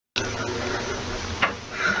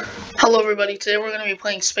Hello everybody, today we're going to be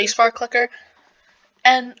playing Spacebar Clicker,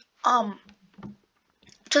 and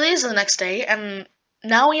today is the next day, and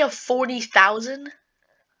now we have 40,000,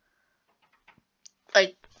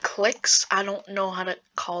 like, clicks. I don't know how to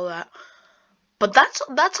call that, but that's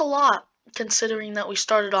a lot, considering that we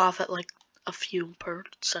started off at, like, a few per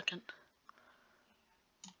second.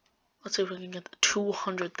 Let's see if we can get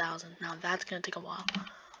 200,000. Now that's going to take a while.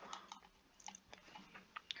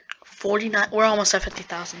 49, we're almost at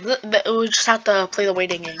 50,000. We just have to play the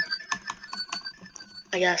waiting game,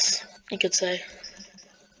 I guess you could say.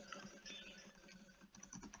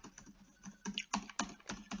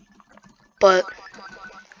 But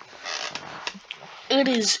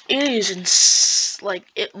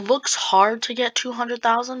it looks hard to get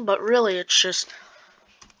 200,000, but really it just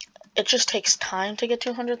takes time to get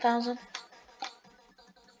 200,000.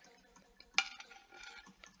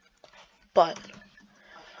 But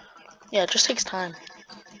yeah, it just takes time.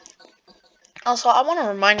 Also, I want to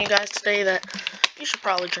remind you guys today that you should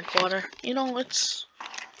probably drink water. You know, it's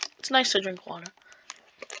nice to drink water.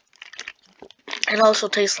 It also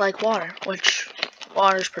tastes like water, which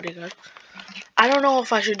water is pretty good. I don't know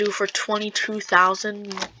if I should do for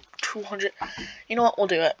 22,200. You know what? We'll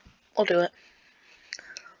do it. We'll do it.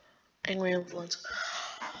 Angry influence.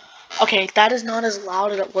 Okay, that is not as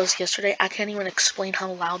loud as it was yesterday. I can't even explain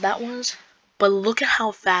how loud that was. But look at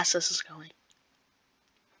how fast this is going.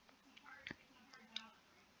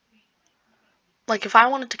 Like, if I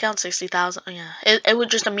wanted to count 60,000, yeah, it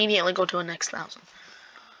would just immediately go to the next 1,000.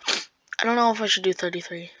 I don't know if I should do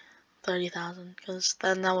 30,000, because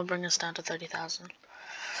then that would bring us down to 30,000.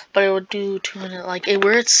 But it would do 200, like,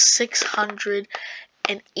 we're at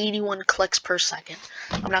 681 clicks per second.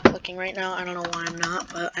 I'm not clicking right now. I don't know why I'm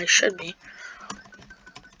not, but I should be.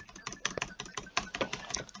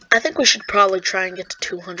 I think we should probably try and get to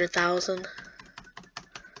 200,000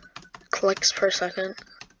 clicks per second.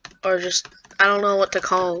 Or just, I don't know what to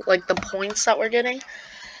call, like, the points that we're getting.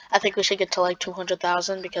 I think we should get to, like,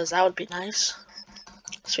 200,000, because that would be nice.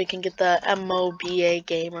 So we can get the MOBA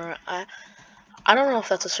gamer. I don't know if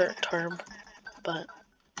that's a certain term, but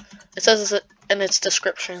it says in its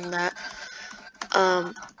description that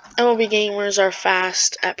MOB gamers are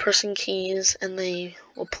fast at pressing keys, and they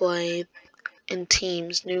will play in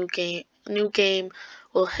teams. New game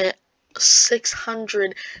will hit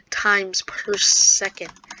 600 times per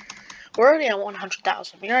second. We're already at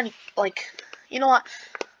 100,000. We already, like, you know what?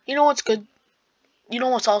 You know what's good? You know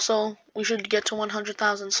what's also, we should get to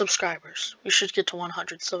 100,000 subscribers. We should get to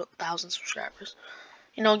 100,000 subscribers.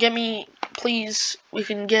 You know, get me, please. We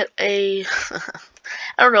can get a,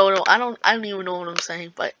 I don't know. I don't even know what I'm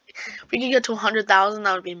saying. But if we can get to 100,000,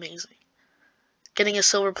 that would be amazing. Getting a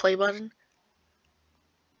silver play button.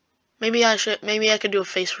 Maybe I could do a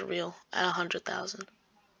face reveal at 100,000.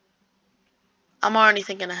 I'm already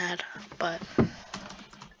thinking ahead, but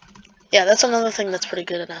yeah, that's another thing that's pretty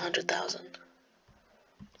good at 100,000.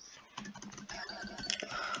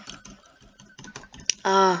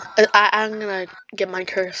 I'm gonna get my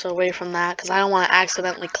cursor away from that because I don't want to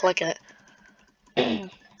accidentally click it.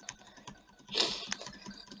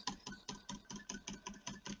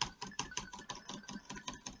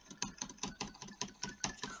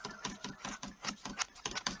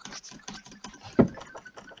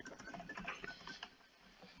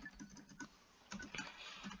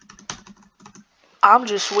 I'm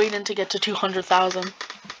just waiting to get to 200,000.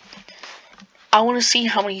 I want to see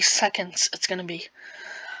how many seconds it's gonna be.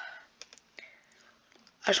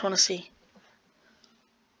 I just want to see.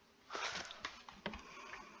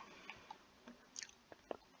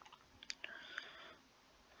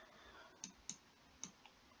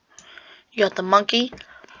 You got the monkey,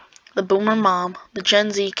 the boomer mom, the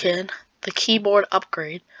Gen Z kid, the keyboard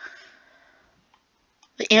upgrade,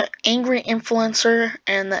 the angry influencer,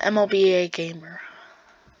 and the MOBA gamer.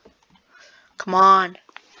 Come on.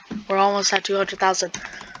 We're almost at 200,000.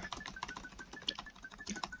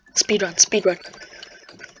 Speedrun, speedrun.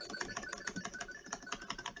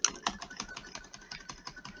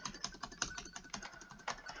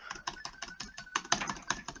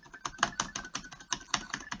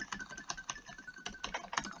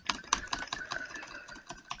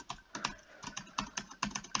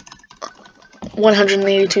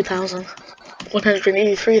 $182,000.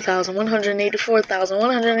 183,000, 184,000,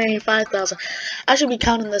 185,000. I should be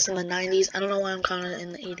counting this in the 90s. I don't know why I'm counting it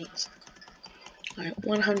in the 80s. Alright,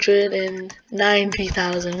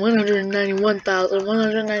 190,000, 191,000,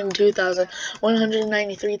 192,000,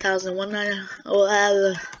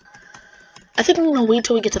 193,000, I think I'm gonna wait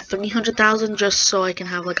till we get to 300,000 just so I can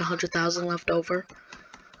have like 100,000 left over.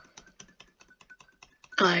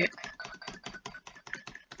 Alright.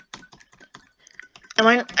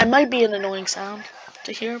 It might be an annoying sound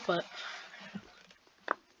to hear, but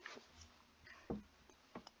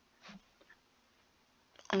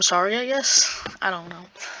I'm sorry, I guess. I don't know.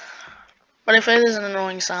 But if it is an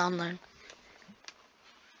annoying sound, then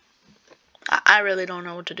I really don't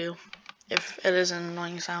know what to do. If it is an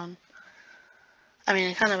annoying sound. I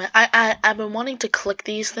mean, I've been wanting to click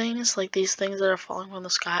these things, like these things that are falling from the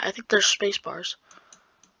sky. I think they're space bars.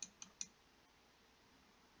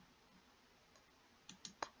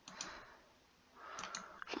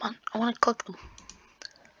 Come on, I want to click them.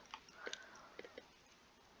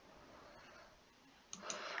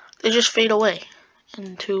 They just fade away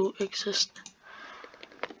into existence.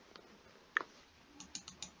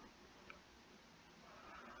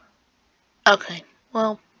 Okay,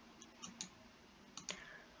 well.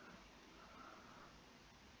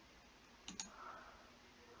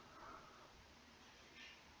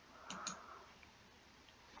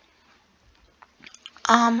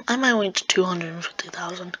 I might wait to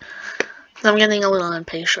 250,000. I'm getting a little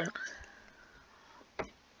impatient.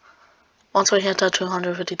 Once we hit that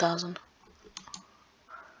 250,000.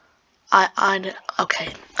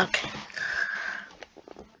 Okay.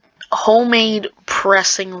 Homemade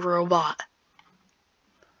pressing robot.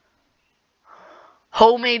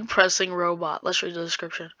 Homemade pressing robot. Let's read the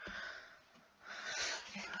description.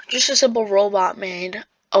 Just a simple robot made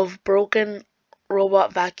of broken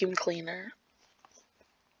robot vacuum cleaner.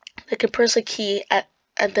 It can press a key at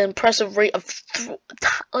the impressive rate of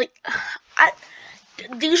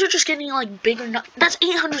these are just getting like bigger. That's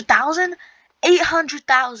 800,000.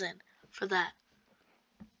 800,000 for that.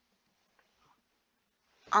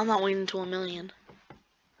 I'm not waiting until 1 million.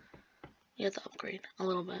 You have to upgrade a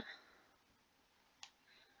little bit.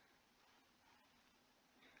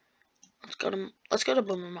 Let's go to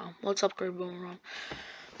Boomer Mom. Let's upgrade Boomer Mom.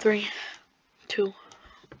 3, 2,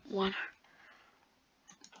 1.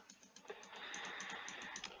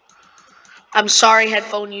 I'm sorry,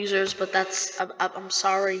 headphone users, but I'm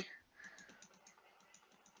sorry.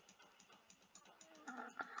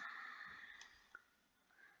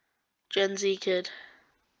 Gen Z kid.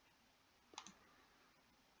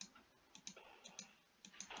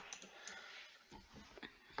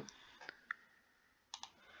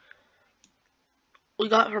 We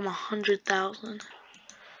got from 100,000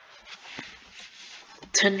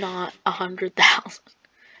 to not 100,000.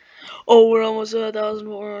 Oh, we're almost at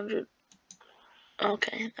 1,400.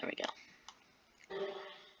 Okay, there we go.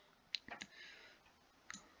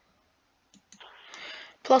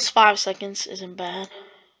 Plus 5 seconds isn't bad.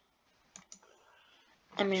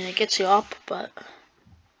 I mean, it gets you up, but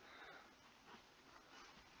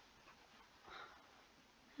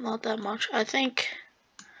not that much. I think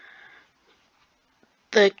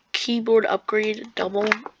the keyboard upgrade double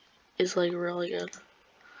is like really good.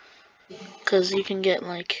 Because you can get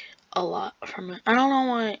like a lot from it. I don't know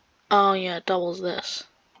why. Oh yeah, it doubles this.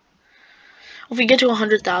 If we get to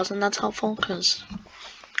 100,000, that's helpful. Because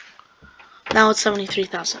now it's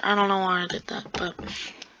 73,000. I don't know why I did that, but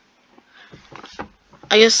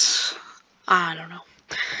I guess I don't know.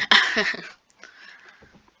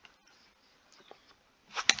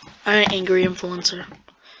 Alright, angry influencer.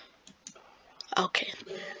 Okay.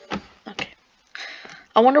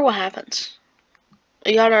 I wonder what happens.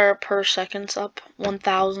 We got our per seconds up.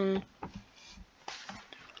 1,000.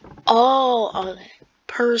 Oh, okay.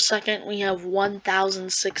 Per second we have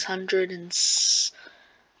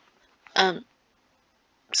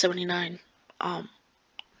 1,679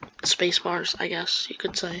 space bars, I guess you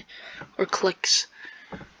could say, or clicks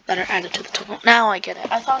that are added to the total. Now I get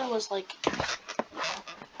it. I thought it was like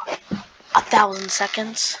 1,000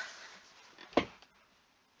 seconds.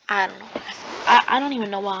 I don't know. I don't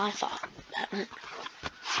even know what I thought that meant.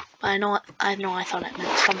 But I know I thought it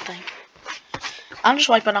meant something. I'm just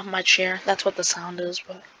wiping off my chair. That's what the sound is,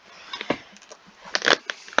 but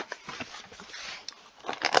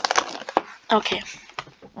okay.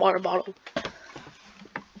 Water bottle.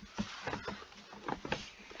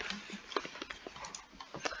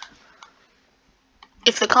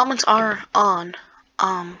 If the comments are on,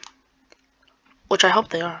 which I hope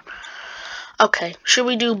they are. Okay, should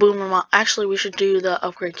we do Boomer Mom? Actually, we should do the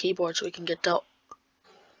upgrade keyboard so we can get dealt.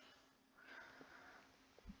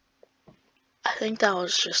 I think that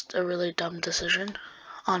was just a really dumb decision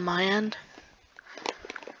on my end.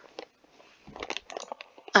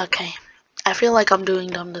 Okay, I feel like I'm doing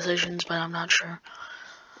dumb decisions, but I'm not sure.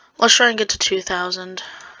 Let's try and get to 2,000.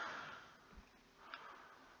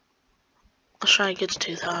 Let's try and get to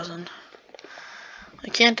 2,000. I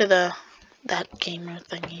can't do that gamer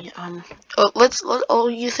thingy. Oh,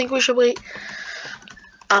 you think we should wait?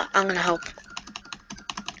 I'm gonna help.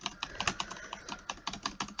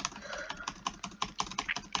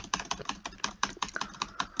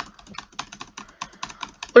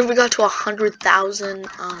 What if we got to 100,000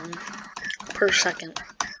 per second?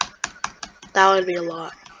 That would be a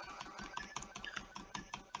lot.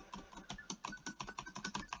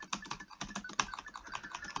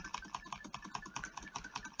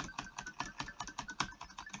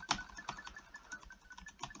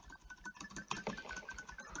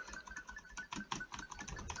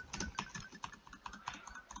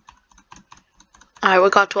 Alright, we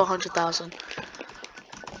got to 100,000.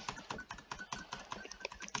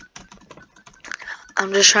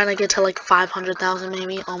 I'm just trying to get to like 500,000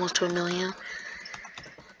 maybe, almost to 1,000,000.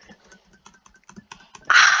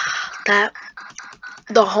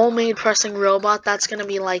 The homemade pressing robot, that's gonna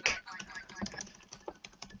be like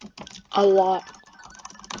a lot.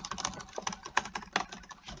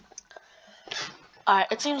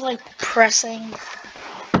 Alright, it seems like pressing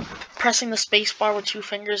the space bar with 2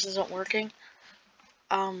 fingers isn't working.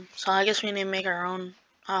 So I guess we need to make our own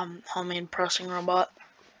homemade pressing robot.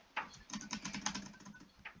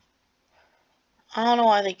 I don't know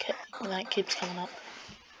why that keeps coming up.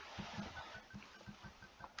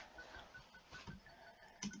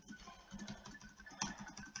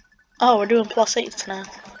 Oh, we're doing +8s now.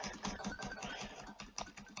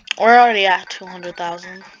 We're already at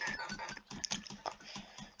 200,000.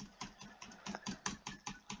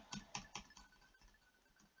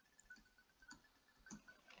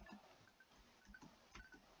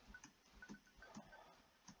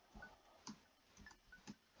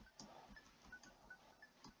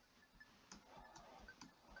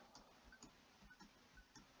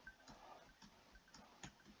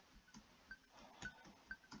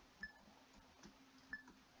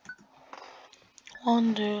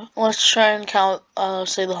 Let's try and count,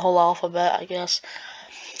 say the whole alphabet, I guess.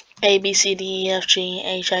 A, B, C, D, E, F, G,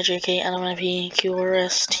 H, I, J, K, L, M, N, P, Q, R,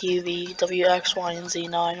 S, T, U, V, W, X, Y, and Z.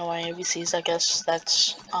 Now I know my ABCs, I guess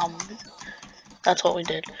that's what we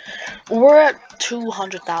did. We're at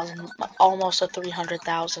 200,000, almost at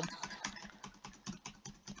 300,000.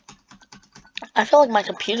 I feel like my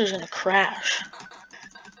computer's gonna crash.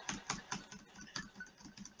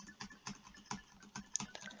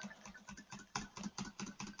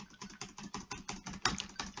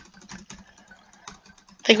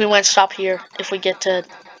 I think we might stop here. If we get to,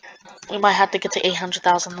 we might have to get to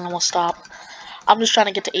 800,000 and then we'll stop. I'm just trying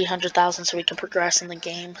to get to 800,000 so we can progress in the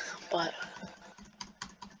game, but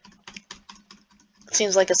it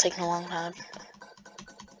seems like it's taking a long time.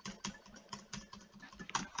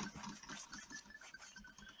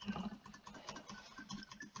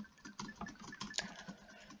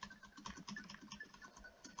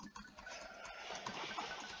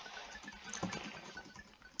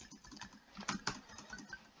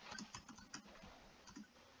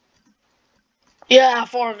 Yeah,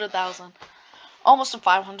 400,000. Almost to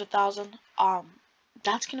 500,000.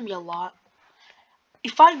 That's gonna be a lot.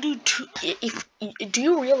 If I do do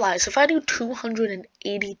you realize if I do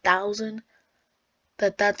 280,000,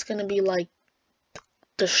 that's gonna be like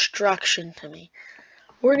destruction to me.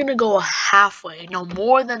 We're gonna go halfway, no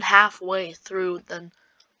more than halfway through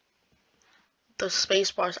the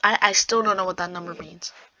space bars. I still don't know what that number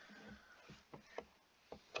means.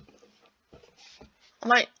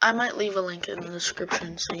 I might leave a link in the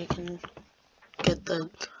description so you can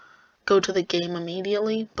go to the game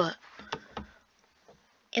immediately, but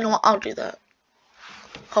you know what, I'll do that.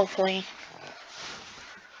 Hopefully.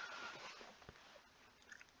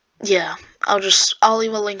 Yeah, I'll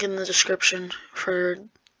leave a link in the description for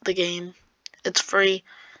the game. It's free.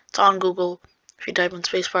 It's on Google. If you type in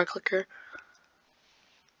Spacebar Clicker.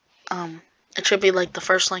 It should be like the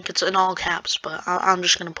first link. It's in all caps, but I'm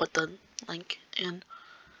just gonna put the link in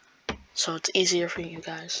so it's easier for you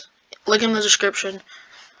guys. Link in the description.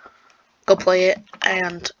 Go play it,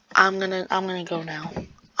 and I'm gonna go now.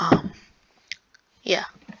 Yeah.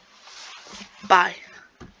 Bye.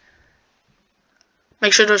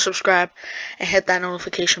 Make sure to subscribe and hit that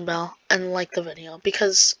notification bell and like the video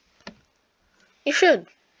because you should.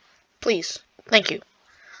 Please. Thank you.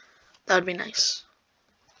 That would be nice.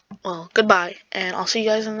 Well, goodbye, and I'll see you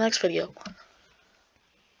guys in the next video.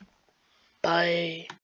 Bye.